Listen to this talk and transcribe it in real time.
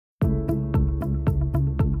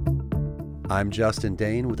I'm Justin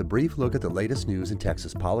Dane with a brief look at the latest news in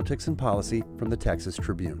Texas politics and policy from the Texas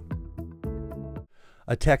Tribune.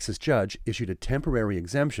 A Texas judge issued a temporary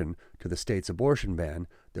exemption to the state's abortion ban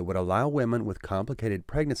that would allow women with complicated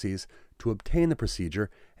pregnancies to obtain the procedure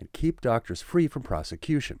and keep doctors free from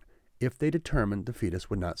prosecution if they determined the fetus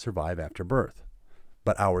would not survive after birth.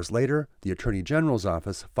 But hours later, the Attorney General's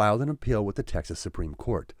office filed an appeal with the Texas Supreme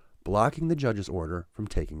Court, blocking the judge's order from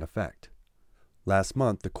taking effect. Last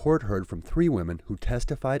month, the court heard from 3 women who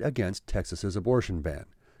testified against Texas's abortion ban,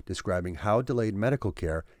 describing how delayed medical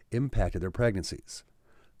care impacted their pregnancies.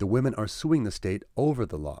 The women are suing the state over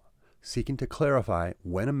the law, seeking to clarify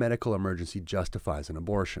when a medical emergency justifies an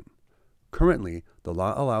abortion. Currently, the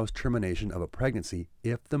law allows termination of a pregnancy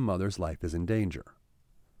if the mother's life is in danger.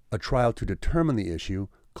 A trial to determine the issue,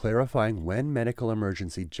 clarifying when medical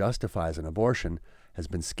emergency justifies an abortion, has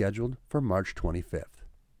been scheduled for March 25th.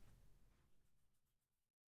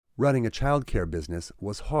 Running a childcare business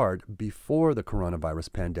was hard before the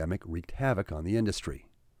coronavirus pandemic wreaked havoc on the industry.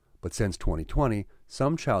 But since 2020,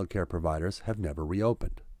 some childcare providers have never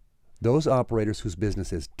reopened. Those operators whose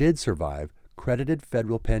businesses did survive credited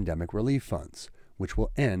federal pandemic relief funds, which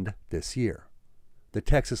will end this year. The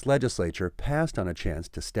Texas legislature passed on a chance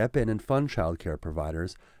to step in and fund childcare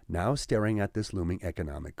providers now staring at this looming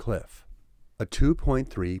economic cliff. A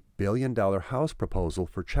 $2.3 billion House proposal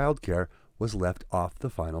for childcare was left off the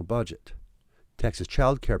final budget. Texas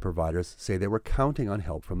child care providers say they were counting on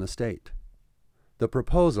help from the state. The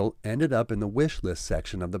proposal ended up in the wish list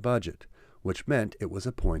section of the budget, which meant it was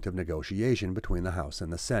a point of negotiation between the House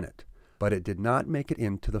and the Senate, but it did not make it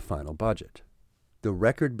into the final budget. The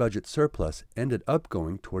record budget surplus ended up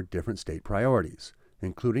going toward different state priorities,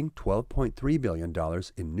 including $12.3 billion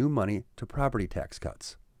in new money to property tax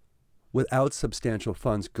cuts. Without substantial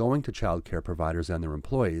funds going to child care providers and their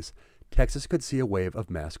employees, Texas could see a wave of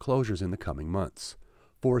mass closures in the coming months,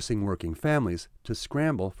 forcing working families to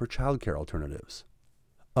scramble for childcare alternatives.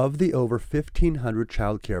 Of the over 1,500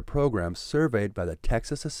 childcare programs surveyed by the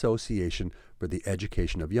Texas Association for the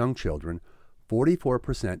Education of Young Children,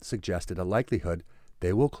 44% suggested a likelihood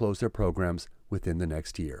they will close their programs within the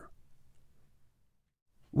next year.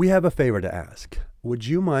 We have a favor to ask. Would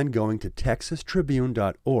you mind going to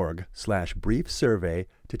texastribune.org/brief survey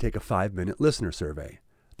to take a 5-minute listener survey?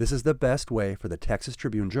 This is the best way for the Texas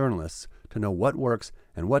Tribune journalists to know what works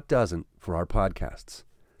and what doesn't for our podcasts.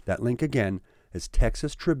 That link again is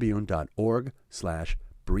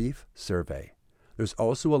texastribune.org/brief survey. There's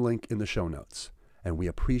also a link in the show notes, and we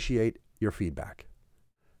appreciate your feedback.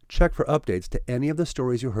 Check for updates to any of the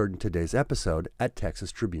stories you heard in today's episode at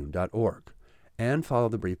texastribune.org, and follow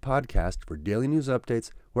the Brief Podcast for daily news updates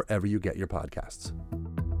wherever you get your podcasts.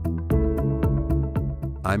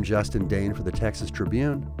 I'm Justin Dane for the Texas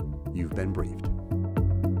Tribune. You've been briefed.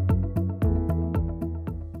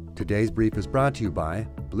 Today's brief is brought to you by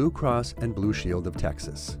Blue Cross and Blue Shield of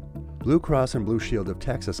Texas. Blue Cross and Blue Shield of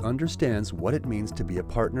Texas understands what it means to be a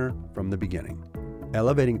partner from the beginning,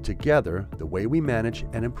 elevating together the way we manage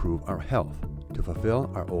and improve our health to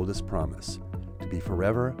fulfill our oldest promise, to be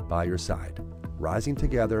forever by your side, rising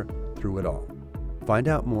together through it all. Find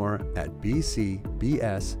out more at bcbstx.com.